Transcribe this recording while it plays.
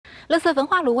垃圾焚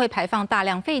化炉会排放大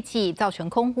量废气，造成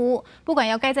空污，不管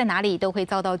要盖在哪里，都会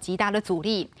遭到极大的阻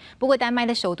力。不过，丹麦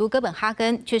的首都哥本哈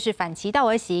根却是反其道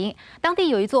而行，当地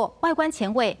有一座外观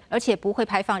前卫，而且不会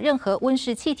排放任何温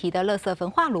室气体的垃圾焚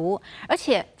化炉，而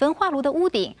且焚化炉的屋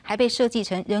顶还被设计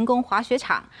成人工滑雪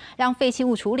场，让废弃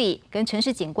物处理跟城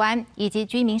市景观以及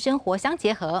居民生活相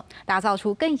结合，打造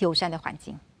出更友善的环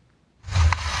境。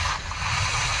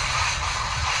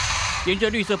 沿着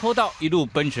绿色坡道一路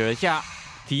奔驰而下，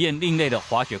体验另类的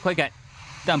滑雪快感。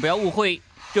但不要误会，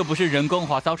这不是人工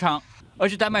滑操场，而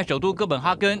是丹麦首都哥本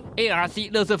哈根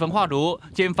ARC 垃圾焚化炉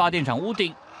兼发电厂屋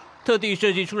顶特地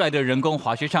设计出来的人工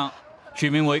滑雪场，取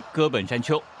名为哥本山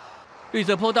丘。绿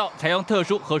色坡道采用特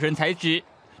殊合成材质，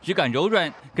质感柔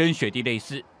软，跟雪地类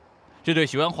似。这对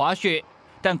喜欢滑雪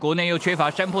但国内又缺乏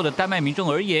山坡的丹麦民众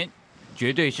而言，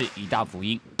绝对是一大福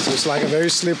音。It's like a very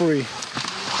slippery,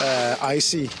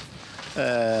 icy.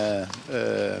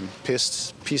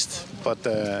 Piste, but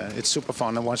it's super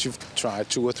fun. And once you've tried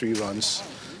 2 or 3 runs,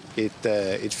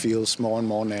 it feels more and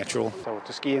more natural. So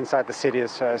to ski inside the city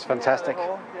is fantastic.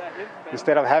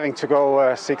 Instead of having to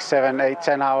go 6, 7, 8,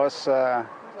 10 hours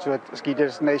to a ski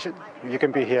destination, you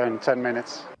can be here in 10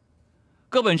 minutes.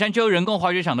 哥本山丘人工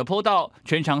滑雪场的坡道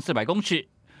全长400公尺，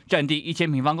占地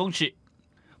1000平方公尺，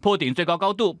坡顶最高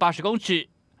高度80公尺，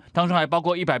当中还包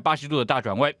括180度的大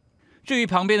转弯。 至于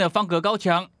旁边的方格高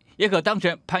墙，也可当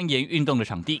成攀岩运动的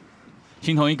场地，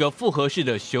形同一个复合式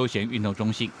的休闲运动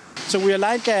中心。So we are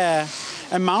like a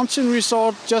mountain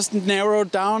resort, just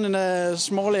narrowed down in a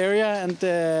small area, and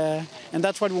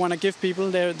that's what we want to give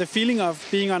people the feeling of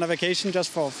being on a vacation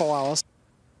just for 4 hours.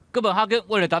 哥本哈根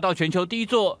为了达到全球第一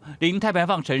座零碳排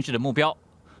放城市的目标，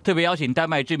特别邀请丹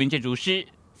麦知名建筑师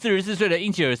44岁的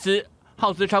因齐尔斯，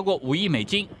耗资超过5亿美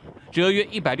金，折约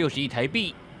160亿台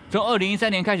币。 从2013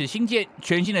年开始新建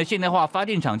全新的现代化发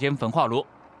电厂兼焚化炉，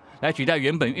来取代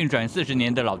原本运转40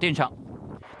年的老电厂，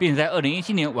并在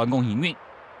2017年完工营运。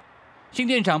新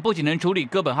电厂不仅能处理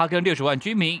哥本哈根60万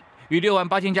居民与6万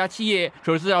8千家企业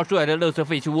所制造出来的垃圾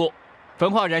废弃物，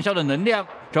焚化燃烧的能量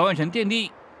转换成电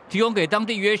力，提供给当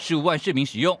地约15万市民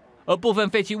使用，而部分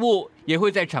废弃物也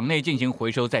会在厂内进行回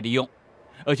收再利用，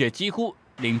而且几乎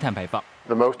零碳排放。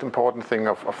 The most important thing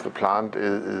of the plant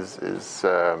is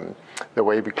the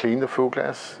way we clean the flue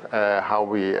gas, how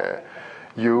we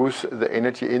use the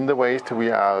energy in the waste.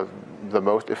 We are the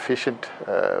most efficient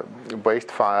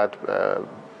waste-fired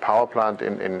power plant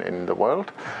in the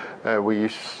world. We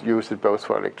use it both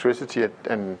for electricity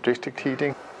and district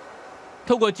heating.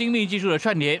 透过精密技术的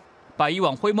串联，把以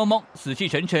往灰蒙蒙、死气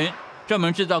沉沉、专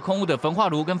门制造空污的焚化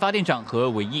炉跟发电厂合而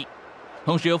为一，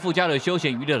同时又附加了休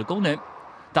闲娱乐的功能。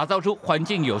 打造出环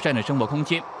境友善的生活空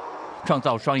间，创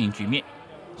造双赢局面，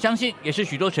相信也是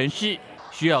许多城市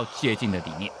需要借鉴的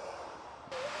理念。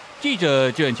记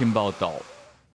者郑远清报道。